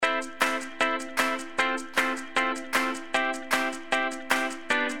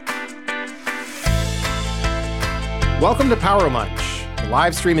Welcome to Power Lunch, a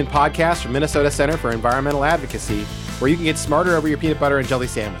live streaming podcast from Minnesota Center for Environmental Advocacy, where you can get smarter over your peanut butter and jelly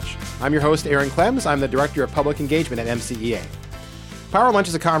sandwich. I'm your host, Aaron Clems. I'm the Director of Public Engagement at MCEA. Power Lunch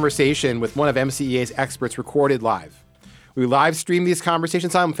is a conversation with one of MCEA's experts recorded live. We live stream these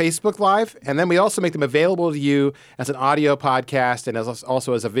conversations on Facebook Live, and then we also make them available to you as an audio podcast and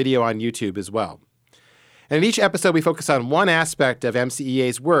also as a video on YouTube as well. And in each episode, we focus on one aspect of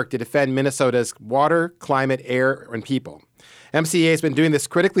MCEA's work to defend Minnesota's water, climate, air, and people. MCEA has been doing this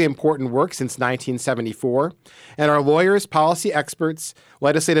critically important work since 1974, and our lawyers, policy experts,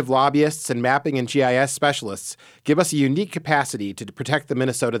 legislative lobbyists, and mapping and GIS specialists give us a unique capacity to protect the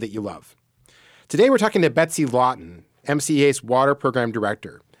Minnesota that you love. Today, we're talking to Betsy Lawton, MCEA's Water Program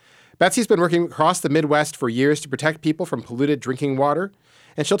Director. Betsy's been working across the Midwest for years to protect people from polluted drinking water,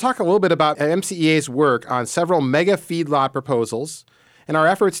 and she'll talk a little bit about MCEA's work on several mega feedlot proposals and our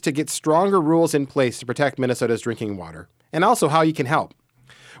efforts to get stronger rules in place to protect Minnesota's drinking water, and also how you can help.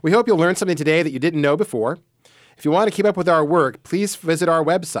 We hope you'll learn something today that you didn't know before. If you want to keep up with our work, please visit our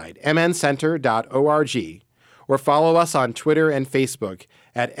website, mncenter.org, or follow us on Twitter and Facebook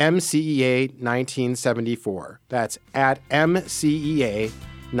at MCEA 1974. That's at MCEA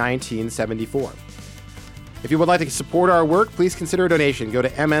 1974. If you would like to support our work, please consider a donation. Go to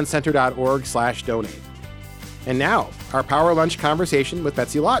mncenter.org/donate. And now, our Power Lunch conversation with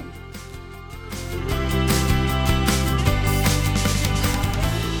Betsy Lawton.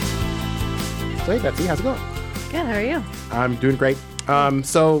 So, hey, Betsy, how's it going? Good, how are you? I'm doing great.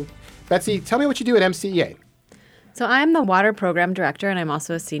 So, Betsy, tell me what you do at MCEA. So I'm the Water Program Director, and I'm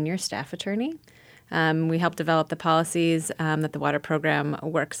also a senior staff attorney. We help develop the policies that the water program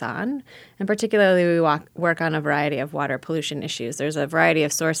works on. And particularly, we work on a variety of water pollution issues. There's a variety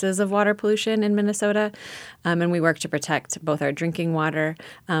of sources of water pollution in Minnesota, and we work to protect both our drinking water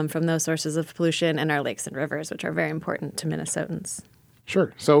from those sources of pollution and our lakes and rivers, which are very important to Minnesotans.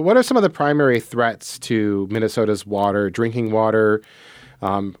 Sure. So what are some of the primary threats to Minnesota's water, drinking water,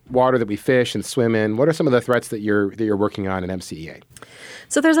 water that we fish and swim in? What are some of the threats that you're working on in MCEA?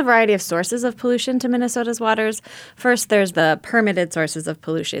 So there's a variety of sources of pollution to Minnesota's waters. First, there's the permitted sources of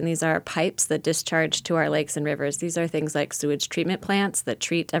pollution. These are pipes that discharge to our lakes and rivers. These are things like sewage treatment plants that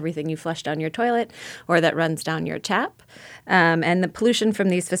treat everything you flush down your toilet or that runs down your tap. And the pollution from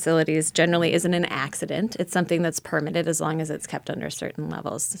these facilities generally isn't an accident. It's something that's permitted as long as it's kept under certain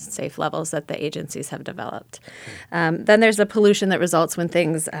levels, safe levels that the agencies have developed. Then there's the pollution that results when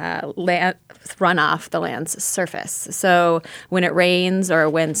things run off the land's surface. So when it rains or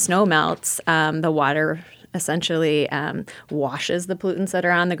when snow melts, the water essentially washes the pollutants that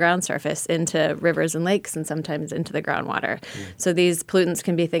are on the ground surface into rivers and lakes and sometimes into the groundwater. So these pollutants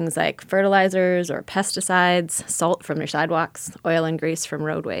can be things like fertilizers or pesticides, salt from your sidewalks, oil and grease from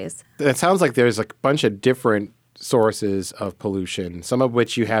roadways. It sounds like there's a bunch of different sources of pollution, some of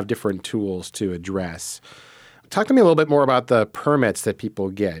which you have different tools to address. Talk to me a little bit more about the permits that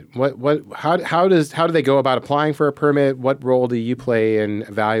people get. How do they go about applying for a permit? What role do you play in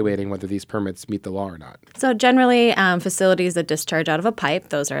evaluating whether these permits meet the law or not? So generally, facilities that discharge out of a pipe,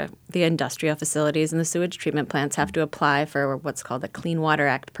 those are the industrial facilities, and the sewage treatment plants have to apply for what's called a Clean Water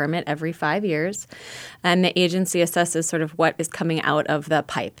Act permit every 5 years. And the agency assesses sort of what is coming out of the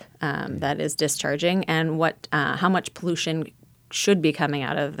pipe that is discharging and how much pollution should be coming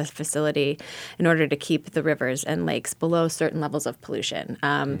out of the facility in order to keep the rivers and lakes below certain levels of pollution.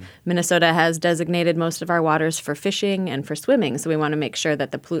 Minnesota has designated most of our waters for fishing and for swimming, so we want to make sure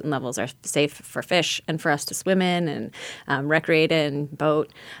that the pollutant levels are safe for fish and for us to swim in and recreate in,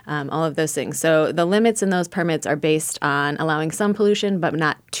 boat, all of those things. So the limits in those permits are based on allowing some pollution, but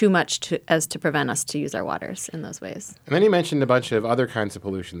not too much as to prevent us to use our waters in those ways. And then you mentioned a bunch of other kinds of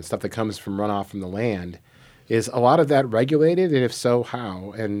pollution, stuff that comes from runoff from the land. Is a lot of that regulated, and if so,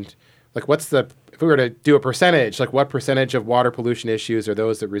 how? And if we were to do a percentage, what percentage of water pollution issues are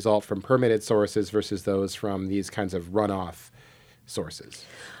those that result from permitted sources versus those from these kinds of runoff sources?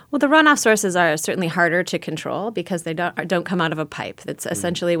 Well, the runoff sources are certainly harder to control because they don't come out of a pipe. It's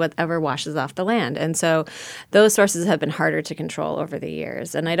essentially whatever washes off the land. And so those sources have been harder to control over the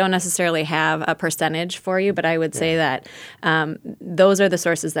years. And I don't necessarily have a percentage for you, but I would say that those are the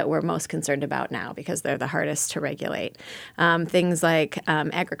sources that we're most concerned about now because they're the hardest to regulate. Things like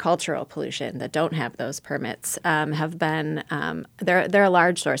agricultural pollution that don't have those permits have been they're a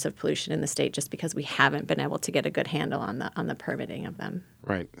large source of pollution in the state just because we haven't been able to get a good handle on the permitting of them.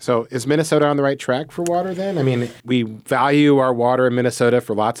 Right. So is Minnesota on the right track for water then? I mean, we value our water in Minnesota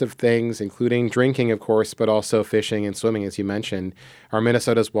for lots of things, including drinking, of course, but also fishing and swimming, as you mentioned. Are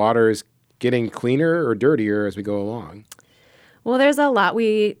Minnesota's waters getting cleaner or dirtier as we go along? Well, there's a lot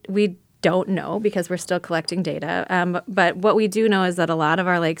we don't know because we're still collecting data. But what we do know is that a lot of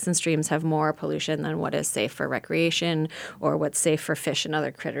our lakes and streams have more pollution than what is safe for recreation or what's safe for fish and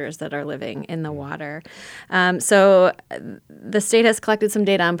other critters that are living in the water. So the state has collected some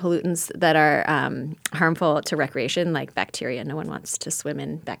data on pollutants that are harmful to recreation, like bacteria. No one wants to swim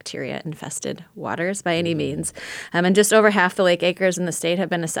in bacteria-infested waters by any means. And just over half the lake acres in the state have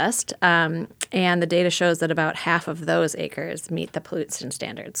been assessed. And the data shows that about half of those acres meet the pollution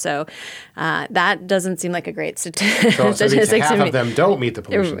standards. So that doesn't seem like a great statistic. So half of them don't meet the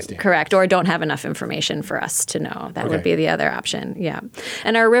pollution standards. Correct, or don't have enough information for us to know. That would be the other option, yeah.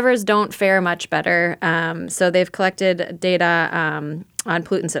 And our rivers don't fare much better. So they've collected data on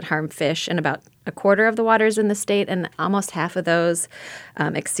pollutants that harm fish in about a quarter of the waters in the state, and almost half of those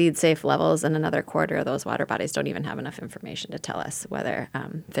exceed safe levels, and another quarter of those water bodies don't even have enough information to tell us whether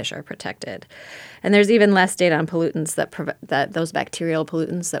fish are protected. And there's even less data on pollutants that those bacterial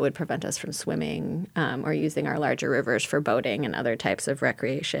pollutants that would prevent us from swimming or using our larger rivers for boating and other types of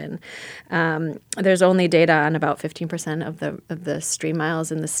recreation. There's only data on about 15% of the stream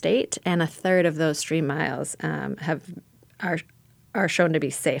miles in the state, and a third of those stream miles are shown to be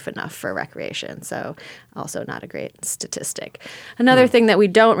safe enough for recreation. So also not a great statistic. Another thing that we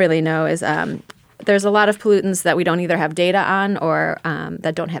don't really know is there's a lot of pollutants that we don't either have data on or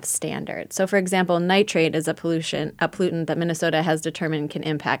that don't have standards. So for example, nitrate is a pollutant that Minnesota has determined can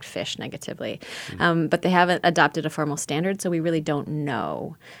impact fish negatively. But they haven't adopted a formal standard, so we really don't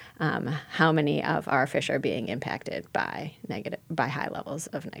know how many of our fish are being impacted by high levels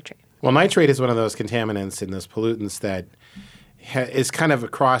of nitrate. Well, nitrate is one of those contaminants and those pollutants that is kind of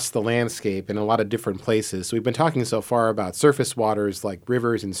across the landscape in a lot of different places. So we've been talking so far about surface waters like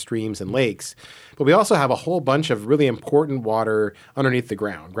rivers and streams and lakes, but we also have a whole bunch of really important water underneath the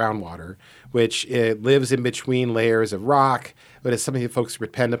groundwater, which lives in between layers of rock, but it's something that folks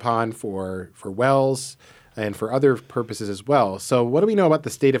depend upon for wells and for other purposes as well. So what do we know about the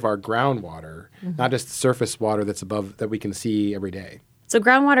state of our groundwater, not just the surface water that's above that we can see every day? So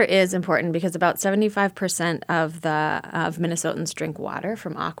groundwater is important because about 75% of Minnesotans drink water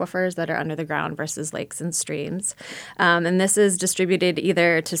from aquifers that are under the ground versus lakes and streams. And this is distributed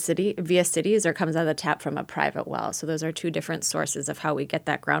either via cities or comes out of the tap from a private well. So those are two different sources of how we get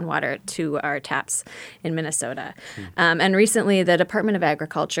that groundwater to our taps in Minnesota. And recently, the Department of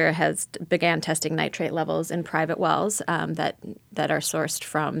Agriculture has began testing nitrate levels in private wells that are sourced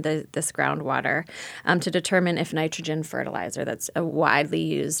from this groundwater to determine if nitrogen fertilizer that's widely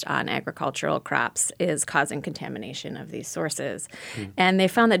used on agricultural crops is causing contamination of these sources. And they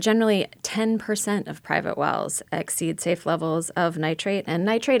found that generally 10% of private wells exceed safe levels of nitrate. And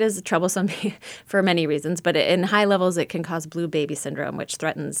nitrate is troublesome for many reasons, but in high levels it can cause blue baby syndrome, which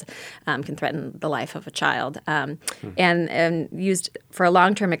can threaten the life of a child. And used for a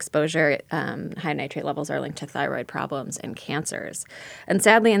long-term exposure, high nitrate levels are linked to thyroid problems and cancers. And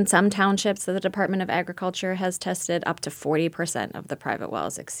sadly, in some townships that the Department of Agriculture has tested, up to 40% of the private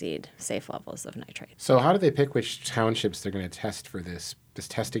wells exceed safe levels of nitrate. So how do they pick which townships they're going to test for this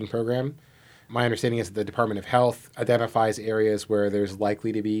testing program? My understanding is that the Department of Health identifies areas where there's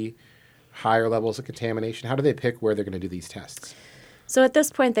likely to be higher levels of contamination. How do they pick where they're going to do these tests? So at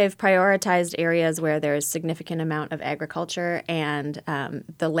this point, they've prioritized areas where there's significant amount of agriculture and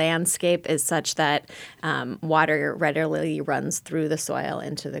the landscape is such that water readily runs through the soil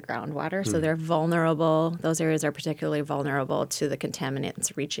into the groundwater. So they're vulnerable. Those areas are particularly vulnerable to the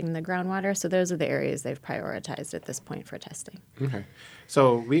contaminants reaching the groundwater. So those are the areas they've prioritized at this point for testing. Okay.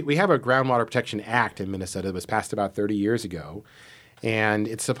 So we have a Groundwater Protection Act in Minnesota that was passed about 30 years ago. And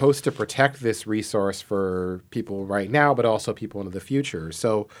it's supposed to protect this resource for people right now, but also people into the future.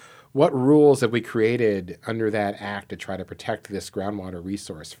 So what rules have we created under that act to try to protect this groundwater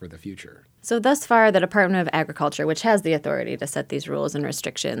resource for the future? So thus far, the Department of Agriculture, which has the authority to set these rules and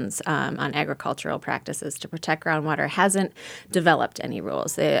restrictions on agricultural practices to protect groundwater, hasn't developed any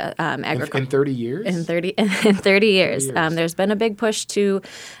rules. In 30 years? In 30 years. There's been a big push to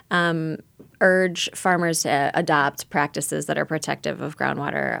urge farmers to adopt practices that are protective of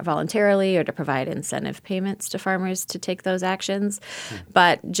groundwater voluntarily or to provide incentive payments to farmers to take those actions.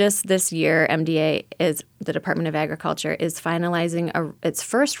 But just this year, the Department of Agriculture is finalizing its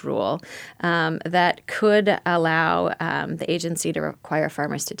first rule that could allow the agency to require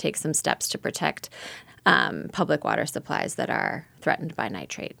farmers to take some steps to protect public water supplies that are threatened by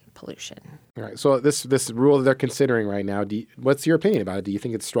nitrate pollution. All right. So this rule that they're considering right now, what's your opinion about it? Do you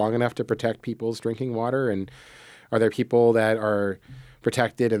think it's strong enough to protect people's drinking water? And are there people that are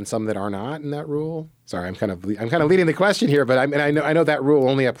protected and some that are not in that rule? Sorry, I'm kind of leading the question here, but I know that rule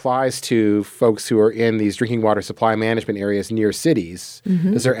only applies to folks who are in these drinking water supply management areas near cities.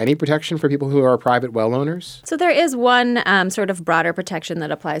 Mm-hmm. Is there any protection for people who are private well owners? So there is one sort of broader protection that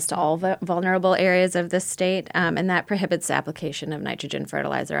applies to all the vulnerable areas of this state, and that prohibits the application of nitrogen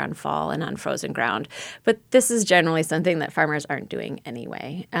fertilizer on fall and on frozen ground. But this is generally something that farmers aren't doing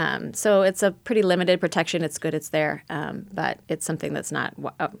anyway. So it's a pretty limited protection. It's good it's there, but it's something that's not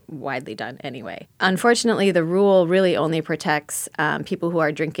widely done anyway. Unfortunately, the rule really only protects people who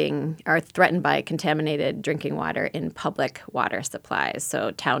are threatened by contaminated drinking water in public water supplies. So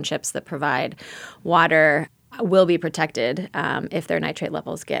townships that provide water will be protected. If their nitrate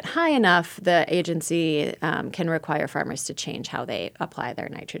levels get high enough, the agency can require farmers to change how they apply their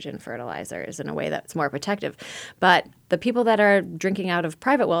nitrogen fertilizers in a way that's more protective. But the people that are drinking out of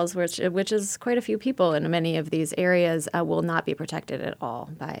private wells, which is quite a few people in many of these areas, will not be protected at all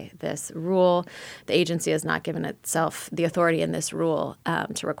by this rule. The agency has not given itself the authority in this rule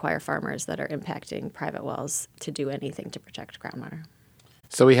to require farmers that are impacting private wells to do anything to protect groundwater.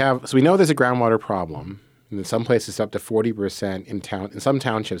 So we know there's a groundwater problem. In some places, up to 40% in some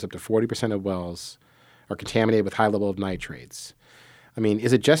townships, up to 40% of wells are contaminated with high level of nitrates. I mean,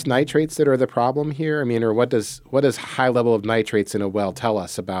 is it just nitrates that are the problem here? I mean, or what does high level of nitrates in a well tell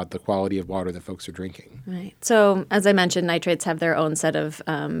us about the quality of water that folks are drinking? Right. So, as I mentioned, nitrates have their own set of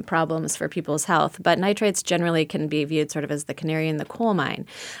problems for people's health, but nitrates generally can be viewed sort of as the canary in the coal mine.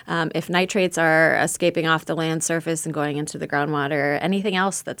 If nitrates are escaping off the land surface and going into the groundwater, anything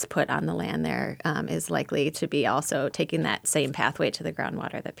else that's put on the land there is likely to be also taking that same pathway to the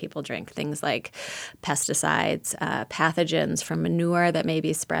groundwater that people drink. Things like pesticides, pathogens from manure that may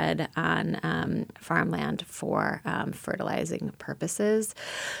be spread on farmland for fertilizing purposes.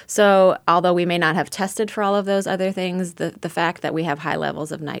 So although we may not have tested for all of those other things, the fact that we have high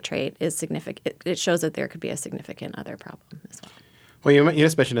levels of nitrate is significant. It shows that there could be a significant other problem as well. Well, you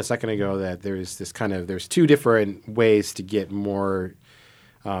just mentioned a second ago that there's two different ways to get more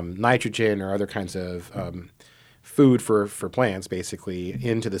nitrogen or other kinds of food for plants, basically,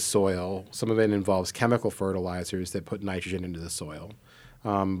 into the soil. Some of it involves chemical fertilizers that put nitrogen into the soil,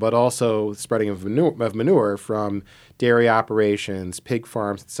 but also spreading of manure from dairy operations, pig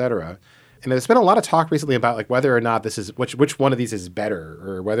farms, et cetera. And there's been a lot of talk recently about like whether or not this is which one of these is better,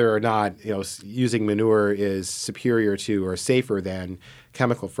 or whether or not using manure is superior to or safer than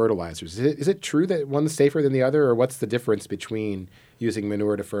chemical fertilizers. Is it true that one's safer than the other, or what's the difference between using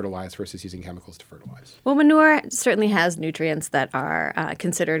manure to fertilize versus using chemicals to fertilize? Well, manure certainly has nutrients that are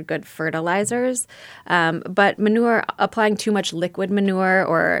considered good fertilizers, but applying too much liquid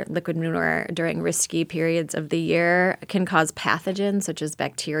manure during risky periods of the year can cause pathogens such as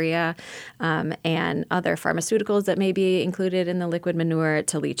bacteria and other pharmaceuticals that may be included in the liquid manure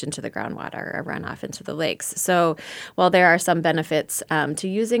to leach into the groundwater or run off into the lakes. So while there are some benefits to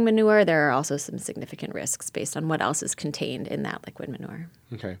using manure, there are also some significant risks based on what else is contained in that liquid manure.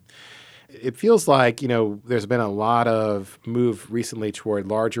 Okay. It feels like, there's been a lot of move recently toward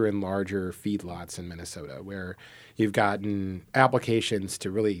larger and larger feedlots in Minnesota, where you've gotten applications to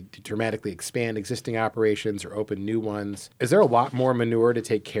really dramatically expand existing operations or open new ones. Is there a lot more manure to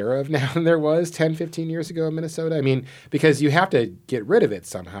take care of now than there was 10, 15 years ago in Minnesota? I mean, because you have to get rid of it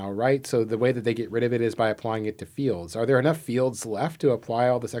somehow, right? So the way that they get rid of it is by applying it to fields. Are there enough fields left to apply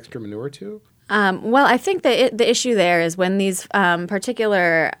all this extra manure to? Well, I think the issue there is when these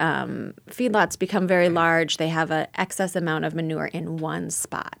particular feedlots become very large, they have an excess amount of manure in one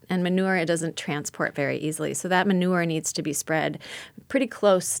spot. And manure, it doesn't transport very easily. So that manure needs to be spread pretty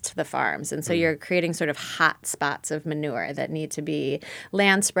close to the farms. And so you're creating sort of hot spots of manure that need to be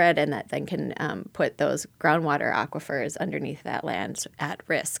land spread, and that then can put those groundwater aquifers underneath that land at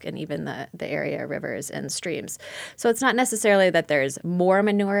risk, and even the area rivers and streams. So it's not necessarily that there's more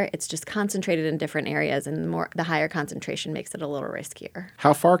manure, it's just concentrated in different areas, and the higher concentration makes it a little riskier.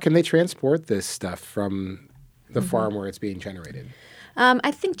 How far can they transport this stuff from the farm where it's being generated?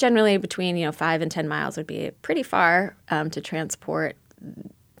 I think generally between 5 and 10 miles would be pretty far to transport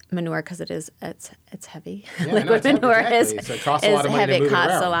manure, because it's heavy. Yeah, liquid manure is heavy. It costs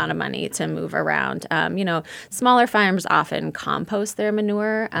a lot of money to move around. Smaller farms often compost their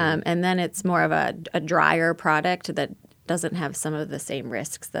manure, and then it's more of a drier product that doesn't have some of the same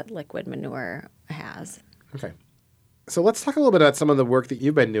risks that liquid manure has. Okay. So let's talk a little bit about some of the work that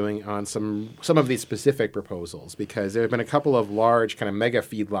you've been doing on some of these specific proposals, because there have been a couple of large kind of mega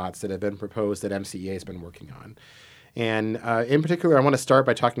feedlots that have been proposed that MCEA has been working on. And in particular, I want to start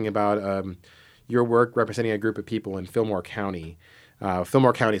by talking about your work representing a group of people in Fillmore County.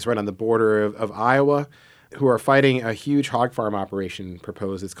 Fillmore County is right on the border of Iowa. who are fighting a huge hog farm operation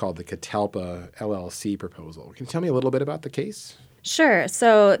proposed. It's called the Catalpa LLC proposal. Can you tell me a little bit about the case? Sure.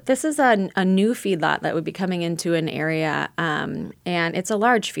 So this is a new feedlot that would be coming into an area, and it's a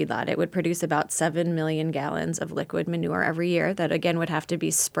large feedlot. It would produce about 7 million gallons of liquid manure every year that, again, would have to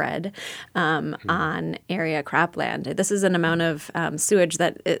be spread on area cropland. This is an amount of sewage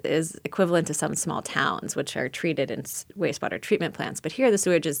that is equivalent to some small towns, which are treated in wastewater treatment plants. But here the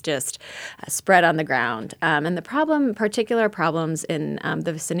sewage is just spread on the ground. And the particular problems in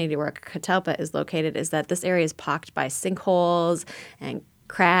the vicinity where Catalpa is located is that this area is pocked by sinkholes and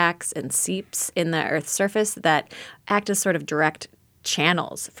cracks and seeps in the Earth's surface that act as sort of direct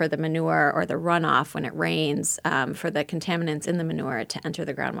channels for the manure or the runoff when it rains, for the contaminants in the manure to enter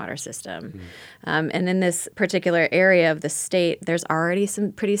the groundwater system. And in this particular area of the state, there's already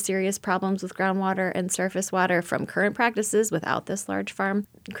some pretty serious problems with groundwater and surface water from current practices without this large farm,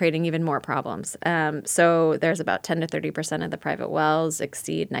 creating even more problems. So there's about 10 to 30% of the private wells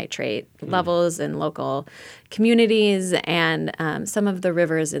exceed nitrate levels in local communities, and some of the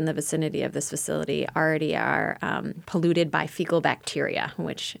rivers in the vicinity of this facility already are polluted by fecal bacteria,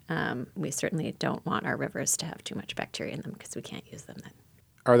 which we certainly don't want our rivers to have too much bacteria in them because we can't use them then.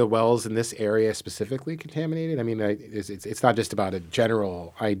 Are the wells in this area specifically contaminated? I mean, it's not just about a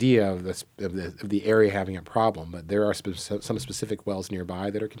general idea of the area having a problem, but there are some specific wells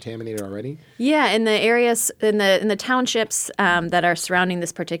nearby that are contaminated already? Yeah, in the areas, in the townships that are surrounding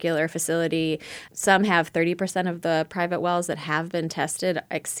this particular facility, some have 30% of the private wells that have been tested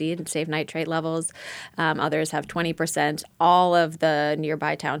exceed safe nitrate levels. Others have 20%. All of the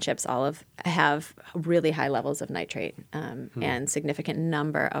nearby townships have really high levels of nitrate, and significant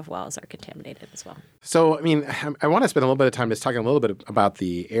number of wells are contaminated as well. So, I mean, I want to spend a little bit of time just talking a little bit about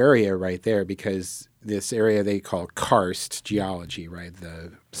the area right there, because this area they call karst geology, right?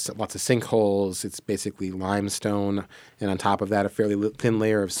 Lots of sinkholes. It's basically limestone, and on top of that, a fairly thin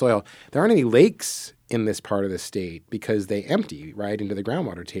layer of soil. There aren't any lakes in this part of the state because they empty right into the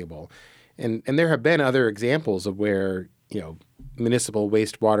groundwater table. And there have been other examples of where, municipal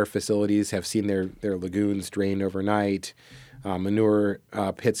wastewater facilities have seen their lagoons drained overnight. Manure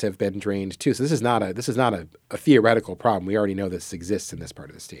pits have been drained too. So this is not a theoretical problem. We already know this exists in this part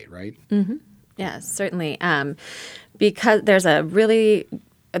of the state, right? Mm-hmm. Yes, certainly. Because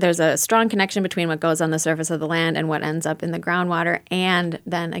there's a strong connection between what goes on the surface of the land and what ends up in the groundwater, and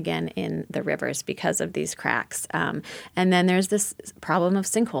then again in the rivers because of these cracks. And then there's this problem of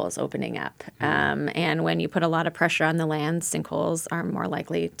sinkholes opening up. And when you put a lot of pressure on the land, sinkholes are more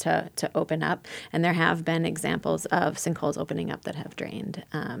likely to open up. And there have been examples of sinkholes opening up that have drained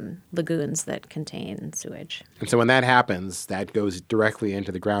lagoons that contain sewage. And so when that happens, that goes directly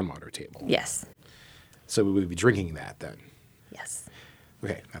into the groundwater table. Yes. So we would be drinking that then. Yes.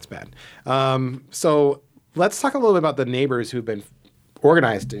 Okay, that's bad. So let's talk a little bit about the neighbors who've been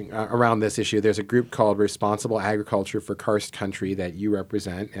organizing around this issue. There's a group called Responsible Agriculture for Karst Country that you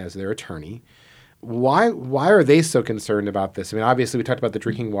represent as their attorney. Why are they so concerned about this? I mean, obviously we talked about the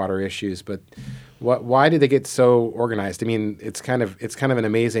drinking water issues, but why did they get so organized? I mean, it's kind of an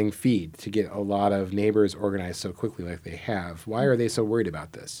amazing feat to get a lot of neighbors organized so quickly like they have. Why are they so worried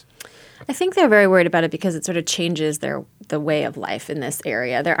about this? I think they're very worried about it because it sort of changes the way of life in this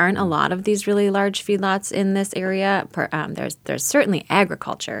area. There aren't a lot of these really large feedlots in this area. There's certainly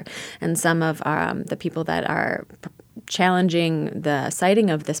agriculture, and some of the people that are challenging the siting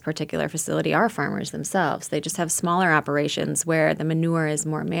of this particular facility are farmers themselves. They just have smaller operations where the manure is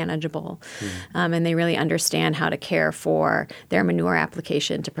more manageable, and they really understand how to care for their manure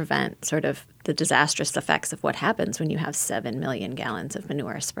application to prevent sort of the disastrous effects of what happens when you have 7 million gallons of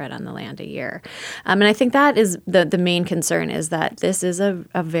manure spread on the land a year. And I think that is the main concern, is that this is a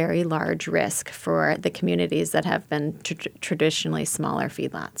very large risk for the communities that have been traditionally smaller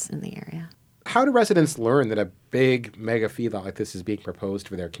feedlots in the area. How do residents learn that a big mega feedlot like this is being proposed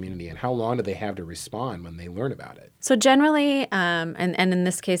for their community, and how long do they have to respond when they learn about it? So generally, and in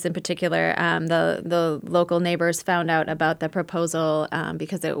this case in particular, the local neighbors found out about the proposal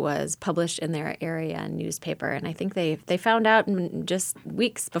because it was published in their area newspaper, and I think they found out just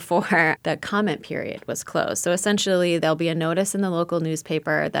weeks before the comment period was closed. So essentially, there'll be a notice in the local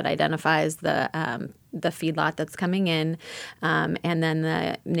newspaper that identifies the feedlot that's coming in, and then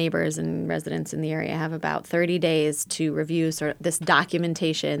the neighbors and residents in the area have about 30 days to review sort of this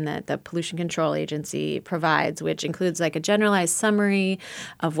documentation that the Pollution Control Agency provides, which includes like a generalized summary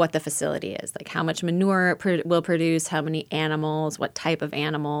of what the facility is, like how much manure it will produce, how many animals, what type of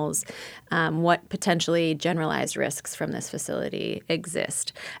animals, what potentially generalized risks from this facility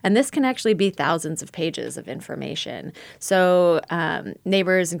exist. And this can actually be thousands of pages of information. So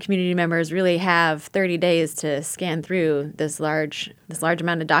neighbors and community members really have 30 days to scan through this large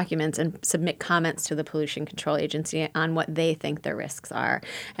amount of documents and submit comments to the Pollution Control Agency on what they think the risks are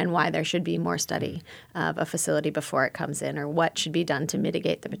and why there should be more study of a facility before it comes in, or what should be done to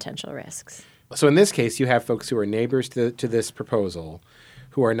mitigate the potential risks. So in this case, you have folks who are neighbors to this proposal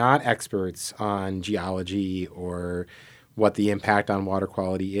who are not experts on geology or what the impact on water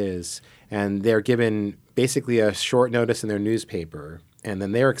quality is, and they're given basically a short notice in their newspaper, and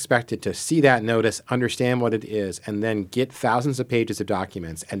then they're expected to see that notice, understand what it is, and then get thousands of pages of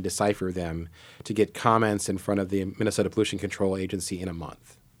documents and decipher them to get comments in front of the Minnesota Pollution Control Agency in a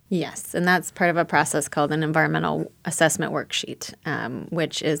month. Yes, and that's part of a process called an environmental assessment worksheet,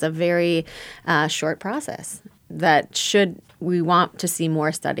 which is a very short process that we want to see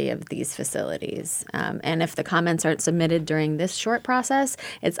more study of these facilities. And if the comments aren't submitted during this short process,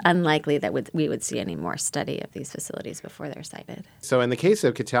 it's unlikely that we would see any more study of these facilities before they're cited. So in the case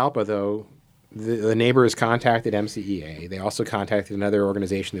of Catalpa, though, the neighbors contacted MCEA. They also contacted another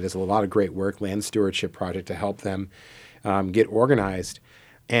organization that does a lot of great work, Land Stewardship Project, to help them get organized.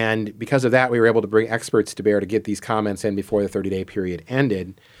 And because of that, we were able to bring experts to bear to get these comments in before the 30-day period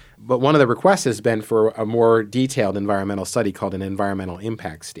ended. But one of the requests has been for a more detailed environmental study called an environmental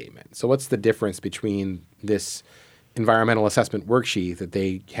impact statement. So what's the difference between this environmental assessment worksheet that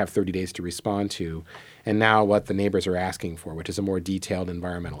they have 30 days to respond to, and now what the neighbors are asking for, which is a more detailed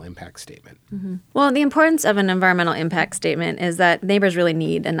environmental impact statement? Mm-hmm. Well, the importance of an environmental impact statement is that neighbors really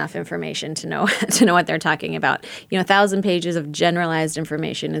need enough information to know what they're talking about. 1,000 pages of generalized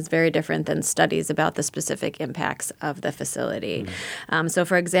information is very different than studies about the specific impacts of the facility. Mm-hmm. So,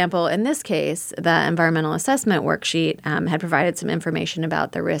 for example, in this case, the environmental assessment worksheet had provided some information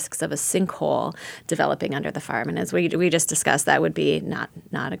about the risks of a sinkhole developing under the farm. And as we just discussed, that would be not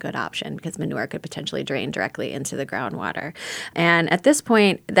a good option because manure could potentially drain directly into the groundwater. And at this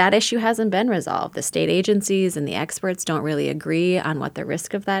point, that issue hasn't been resolved. The state agencies and the experts don't really agree on what the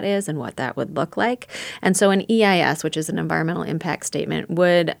risk of that is and what that would look like. And so an EIS, which is an environmental impact statement,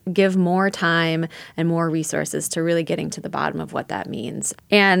 would give more time and more resources to really getting to the bottom of what that means.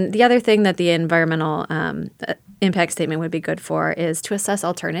 And the other thing that the environmental impact statement would be good for is to assess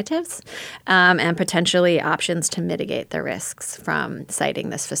alternatives and potentially options to mitigate the risks from siting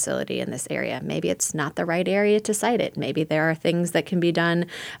this facility in this area. Maybe it's not the right area to site it. Maybe there are things that can be done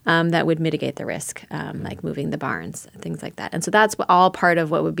that would mitigate the risk, like moving the barns, things like that. And so that's all part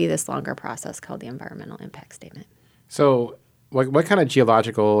of what would be this longer process called the environmental impact statement. So what kind of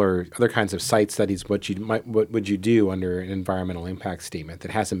geological or other kinds of site studies what would you do under an environmental impact statement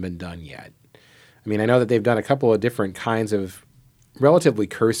that hasn't been done yet? I mean, I know that they've done a couple of different kinds of relatively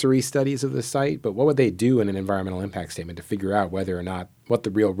cursory studies of the site, but what would they do in an environmental impact statement to figure out whether or not what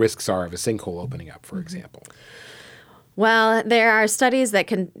the real risks are of a sinkhole opening up, for example? Well, there are studies that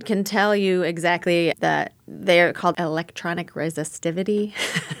can tell you exactly that. They're called electronic resistivity,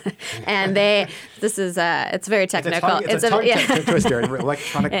 and it's very technical. It's a tongue twister.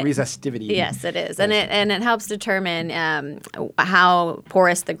 Electronic resistivity. Yes, it is, and it helps determine how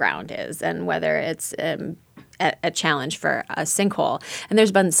porous the ground is and whether it's a challenge for a sinkhole. And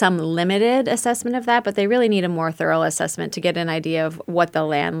there's been some limited assessment of that, but they really need a more thorough assessment to get an idea of what the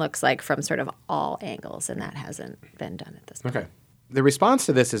land looks like from sort of all angles, and that hasn't been done at this point. Okay. The response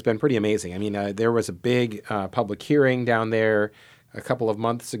to this has been pretty amazing. I mean, there was a big public hearing down there a couple of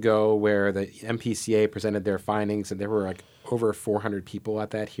months ago where the MPCA presented their findings, and there were like over 400 people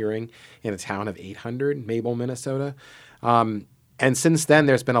at that hearing in a town of 800, Mabel, Minnesota. And since then,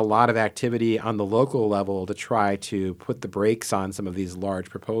 there's been a lot of activity on the local level to try to put the brakes on some of these large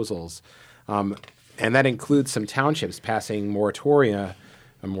proposals. And that includes some townships passing moratoriums.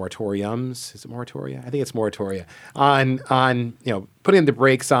 Is it moratoria? I think it's moratoria on putting the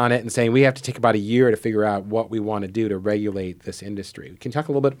brakes on it and saying we have to take about a year to figure out what we want to do to regulate this industry. Can you talk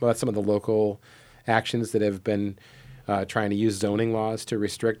a little bit about some of the local actions that have been trying to use zoning laws to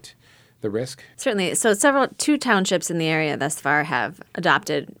restrict the risk? Certainly. So two townships in the area thus far have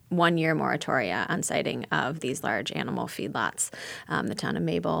adopted 1-year moratoria on siting of these large animal feedlots, the town of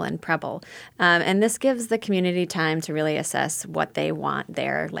Mabel and Preble. And this gives the community time to really assess what they want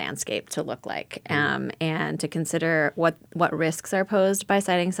their landscape to look like, and to consider what risks are posed by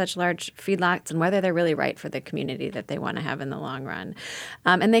siting such large feedlots and whether they're really right for the community that they want to have in the long run.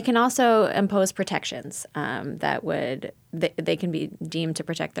 And they can also impose protections that would they can be deemed to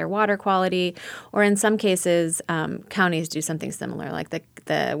protect their water quality, or in some cases, counties do something similar. Like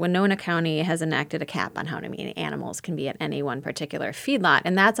the Winona County has enacted a cap on how many animals can be at any one particular feedlot,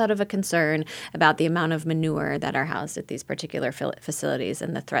 and that's out of a concern about the amount of manure that are housed at these particular facilities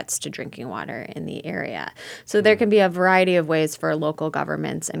and the threats to drinking water in the area. So there can be a variety of ways for local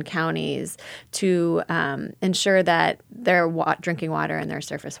governments and counties to ensure that their drinking water and their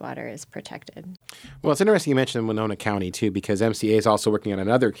surface water is protected. Well, it's interesting you mentioned Winona County, too, because MCEA is also working on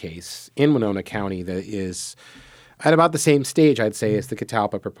another case in Winona County that is at about the same stage, I'd say, as the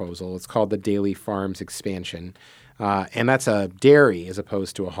Catalpa proposal. It's called the Daley Farms expansion, and that's a dairy as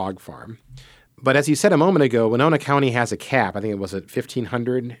opposed to a hog farm. But as you said a moment ago, Winona County has a cap. I think it was at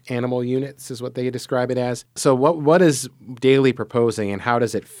 1,500 animal units is what they describe it as. So what is Daley proposing, and how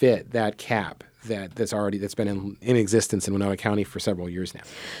does it fit that cap that's been in existence in Winona County for several years now?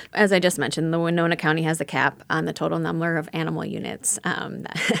 As I just mentioned, the Winona County has a cap on the total number of animal units,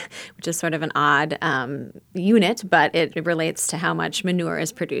 which is sort of an odd unit, but it relates to how much manure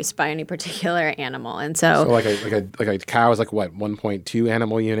is produced by any particular animal. And so like a cow is like what, 1.2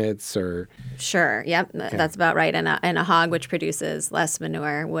 animal units, or? Sure. Yep. That's about right. And a hog, which produces less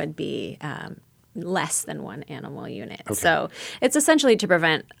manure, would be less than 1 animal unit. Okay. So it's essentially to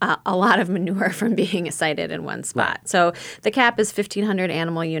prevent a lot of manure from being sited in one spot. Right. So the cap is 1,500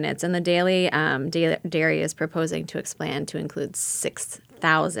 animal units, and the Daley dairy is proposing to expand to include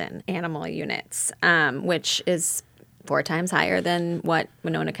 6,000 animal units, which is 4 times higher than what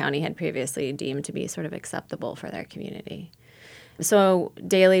Winona County had previously deemed to be sort of acceptable for their community. So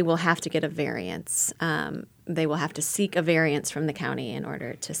Daley will have to get a variance. They will have to seek a variance from the county in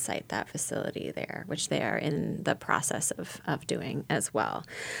order to site that facility there, which they are in the process of doing as well.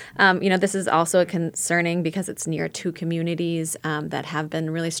 This is also concerning because it's near 2 communities that have been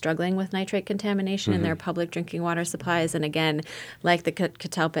really struggling with nitrate contamination in their public drinking water supplies. And again, like the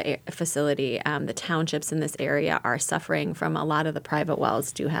Catalpa facility, the townships in this area are suffering from a lot of the private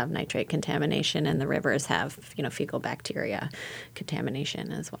wells do have nitrate contamination, and the rivers have, fecal bacteria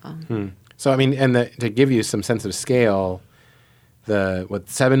contamination as well. So, I mean, to give you some sense of scale,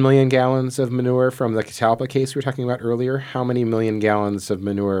 7 million gallons of manure from the Catalpa case we were talking about earlier? How many million gallons of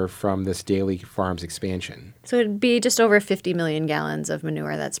manure from this Daley Farms expansion? So it would be just over 50 million gallons of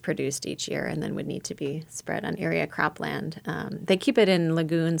manure that's produced each year, and then would need to be spread on area cropland. They keep it in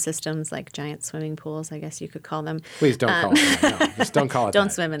lagoon systems, like giant swimming pools, I guess you could call them. Please don't call it that. No, just don't call it don't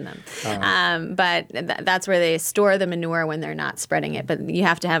that. Swim in them. But that's where they store the manure when they're not spreading it. But you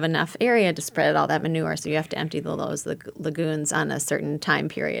have to have enough area to spread all that manure, so you have to empty those lagoons on a certain time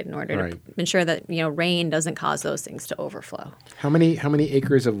period in order to ensure that rain doesn't cause those things to overflow. How many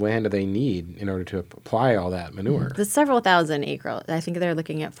acres of land do they need in order to apply all that manure? There's several thousand acres. I think they're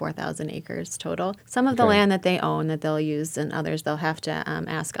looking at 4,000 acres total. Some of the land that they own that they'll use, and others they'll have to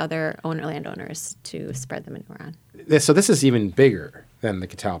ask other landowners to spread the manure on. So this is even bigger than the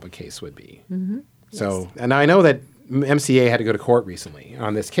Catalpa case would be. So, yes. And I know that MCEA had to go to court recently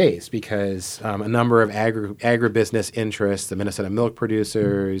on this case because a number of agribusiness interests, the Minnesota milk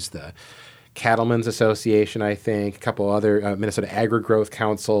producers, the Cattlemen's Association, I think, a couple other, Minnesota Agri-Growth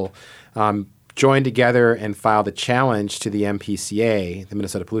Council, joined together and filed a challenge to the MPCA, the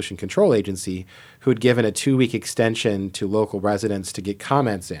Minnesota Pollution Control Agency, who had given a 2-week extension to local residents to get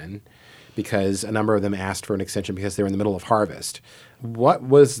comments in because a number of them asked for an extension because they were in the middle of harvest. What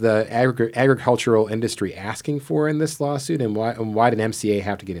was the agricultural industry asking for in this lawsuit, and why did MCEA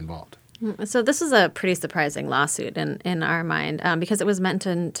have to get involved? So this is a pretty surprising lawsuit in our mind because it was meant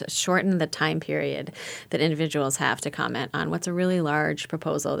to shorten the time period that individuals have to comment on what's a really large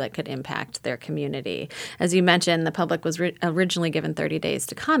proposal that could impact their community. As you mentioned, the public was originally given 30 days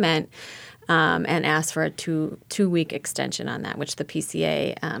to comment and asked for a two-week extension on that, which the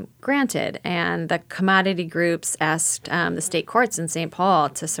PCA granted. And the commodity groups asked the state courts in St. Paul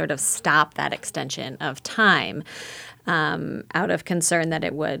to sort of stop that extension of time. out of concern that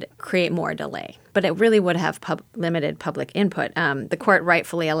it would create more delay. But it really would have limited public input. The court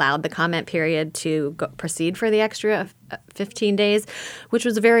rightfully allowed the comment period to proceed for the extra 15 days, which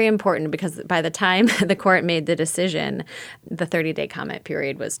was very important because by the time the court made the decision, the 30-day comment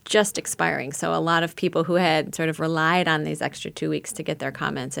period was just expiring. So a lot of people who had sort of relied on these extra 2 weeks to get their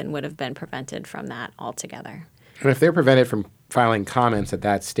comments in would have been prevented from that altogether. And if they're prevented from filing comments at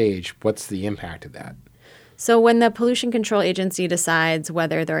that stage, what's the impact of that? So when the Pollution Control Agency decides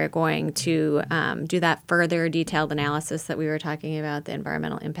whether they're going to do that further detailed analysis that we were talking about, the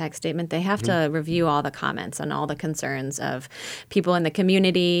environmental impact statement, they have to review all the comments and all the concerns of people in the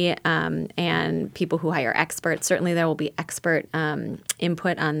community and people who hire experts. Certainly there will be expert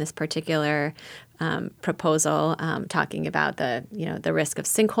input on this particular proposal, talking about the risk of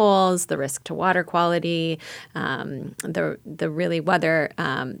sinkholes, the risk to water quality, the really whether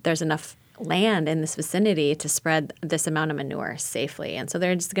there's enough land in this vicinity to spread this amount of manure safely. And so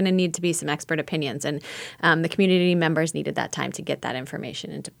there's going to need to be some expert opinions. And the community members needed that time to get that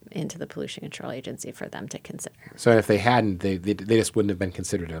information into the Pollution Control Agency for them to consider. So if they hadn't, they just wouldn't have been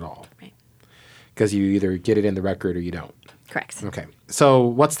considered at all. Right. Because you either get it in the record or you don't. Correct. Okay. So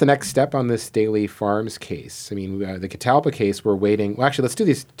what's the next step on this Daley Farms case? I mean, the Catalpa case, we're waiting. Well, actually, let's do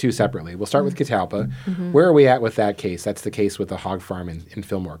these two separately. We'll start with Catalpa. Mm-hmm. Where are we at with that case? That's the case with the hog farm in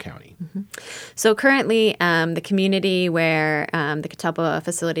Fillmore County. Mm-hmm. So currently, the community where the Catalpa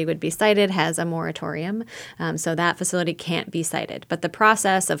facility would be sited has a moratorium. So that facility can't be sited. But the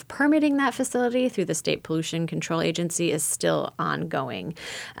process of permitting that facility through the State Pollution Control Agency is still ongoing.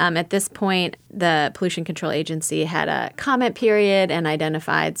 At this point, the Pollution Control Agency had a comment period and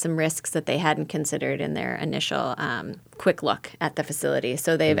identified some risks that they hadn't considered in their initial quick look at the facility.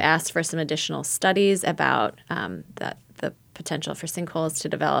 So they've asked for some additional studies about the potential for sinkholes to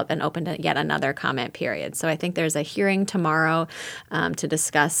develop and opened yet another comment period. So I think there's a hearing tomorrow to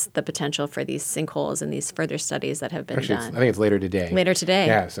discuss the potential for these sinkholes and these further studies that have been done. I think it's later today. Later today.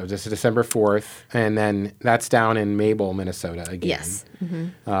 Yeah, so just December 4th. And then that's down in Mabel, Minnesota again. Yes.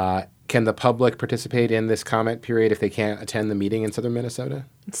 Mm-hmm. Can the public participate in this comment period if they can't attend the meeting in southern Minnesota?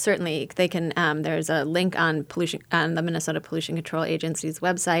 Certainly, they can. There's a link on the Minnesota Pollution Control Agency's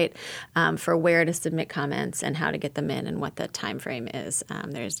website for where to submit comments and how to get them in and what the time frame is.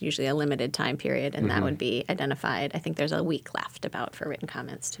 There's usually a limited time period, and that would be identified. I think there's a week left for written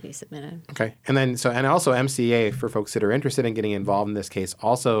comments to be submitted. Okay, and also MCEA, for folks that are interested in getting involved in this case,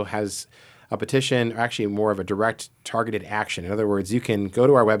 also has a petition, or actually more of a direct targeted action. In other words, you can go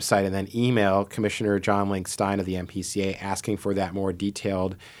to our website and then email Commissioner John Link Stein of the MPCA asking for that more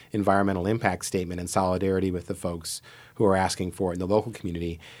detailed environmental impact statement in solidarity with the folks who are asking for it in the local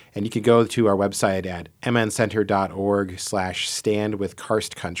community. And you can go to our website at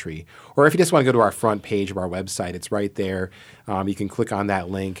mncenter.org/standwithkarstcountry. Or if you just want to go to our front page of our website, it's right there. You can click on that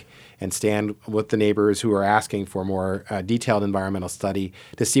link and stand with the neighbors who are asking for more detailed environmental study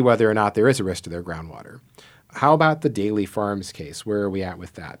to see whether or not there is a risk to their groundwater. How about the Daley Farms case? Where are we at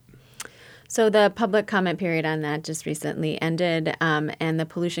with that? So the public comment period on that just recently ended, and the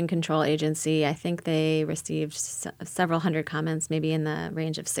Pollution Control Agency, I think they received several hundred comments, maybe in the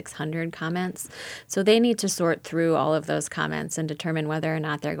range of 600 comments. So they need to sort through all of those comments and determine whether or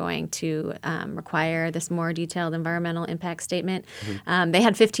not they're going to require this more detailed environmental impact statement. Mm-hmm. They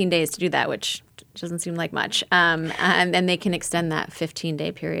had 15 days to do that, which doesn't seem like much. And then they can extend that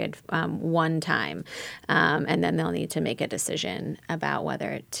 15-day period one time. And then they'll need to make a decision about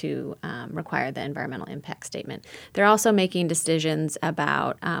whether to require the environmental impact statement. They're also making decisions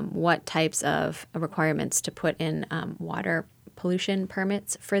about what types of requirements to put in water pollution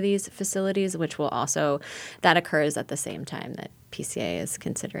permits for these facilities, which will also, that occurs at the same time that PCA is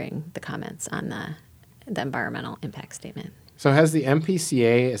considering the comments on the environmental impact statement. So has the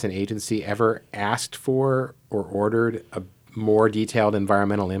MPCA as an agency ever asked for or ordered a more detailed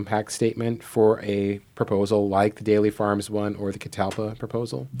environmental impact statement for a proposal like the Daley Farms one or the Catalpa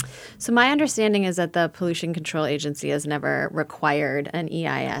proposal? So my understanding is that the Pollution Control Agency has never required an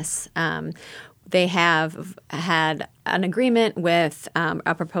EIS. They have had an agreement with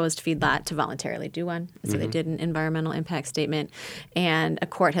a proposed feedlot to voluntarily do one. So they did an environmental impact statement, and a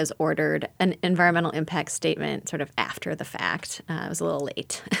court has ordered an environmental impact statement sort of after the fact. It was a little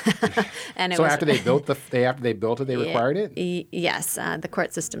late. And after they built it, they required it? Yes. The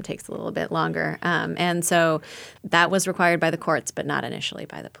court system takes a little bit longer. And so that was required by the courts, but not initially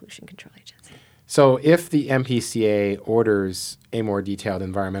by the Pollution Control Agency. So if the MPCA orders a more detailed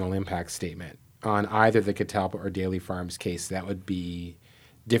environmental impact statement on either the Catalpa or Daley Farms case, that would be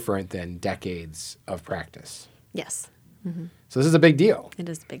different than decades of practice. Yes. So this is a big deal. It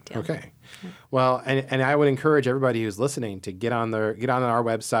is a big deal. Okay. Well, and I would encourage everybody who's listening to get on our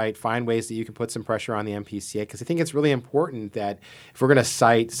website, find ways that you can put some pressure on the MPCA, because I think it's really important that if we're going to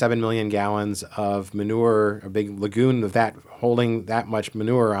cite 7 million gallons of manure, a big lagoon of that holding that much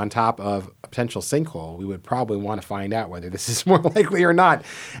manure on top of a potential sinkhole, we would probably want to find out whether this is more likely or not.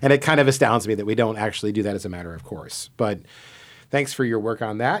 And it kind of astounds me that we don't actually do that as a matter of course. But thanks for your work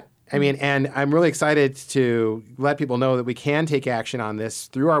on that. I mean, and I'm really excited to let people know that we can take action on this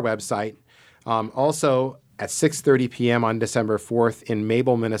through our website. Also, at 6:30 p.m. on December 4th in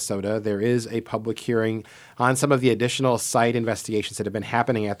Mabel, Minnesota, there is a public hearing on some of the additional site investigations that have been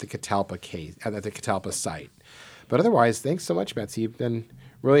happening at the Catalpa site. But otherwise, thanks so much, Betsy. You've been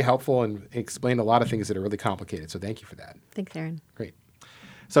really helpful and explained a lot of things that are really complicated. So thank you for that. Thanks, Aaron. Great.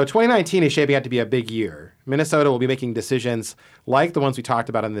 So 2019 is shaping out to be a big year. Minnesota will be making decisions like the ones we talked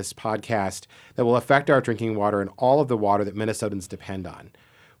about on this podcast that will affect our drinking water and all of the water that Minnesotans depend on.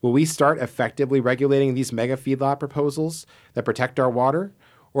 Will we start effectively regulating these mega feedlot proposals that protect our water?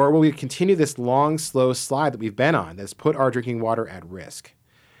 Or will we continue this long, slow slide that we've been on that's put our drinking water at risk?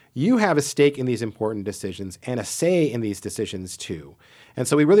 You have a stake in these important decisions and a say in these decisions too. And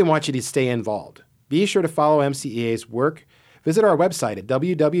so we really want you to stay involved. Be sure to follow MCEA's work. Visit our website at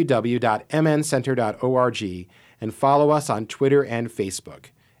www.mncenter.org and follow us on Twitter and Facebook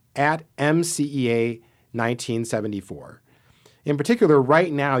at MCEA 1974. In particular,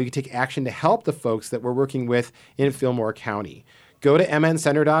 right now, you can take action to help the folks that we're working with in Fillmore County. Go to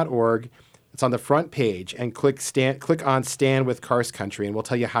mncenter.org. It's on the front page, and click on Stand with Karst Country, and we'll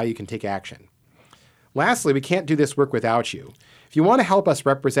tell you how you can take action. Lastly, we can't do this work without you. If you want to help us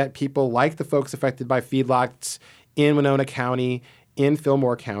represent people like the folks affected by feedlots in Winona County, in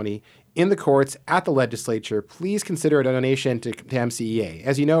Fillmore County, in the courts, at the legislature, please consider a donation to MCEA.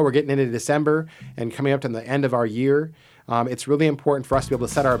 As you know, we're getting into December and coming up to the end of our year. It's really important for us to be able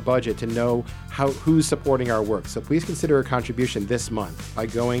to set our budget to know who's supporting our work. So please consider a contribution this month by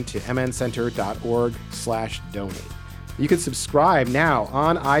going to mncenter.org/donate. You can subscribe now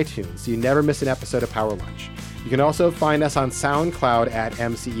on iTunes so you never miss an episode of Power Lunch. You can also find us on SoundCloud at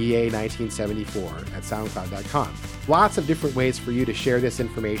MCEA 1974 at soundcloud.com. Lots of different ways for you to share this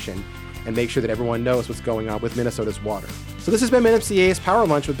information and make sure that everyone knows what's going on with Minnesota's water. So this has been MCEA's Power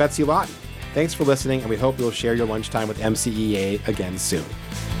Lunch with Betsy Lawton. Thanks for listening, and we hope you'll share your lunchtime with MCEA again soon.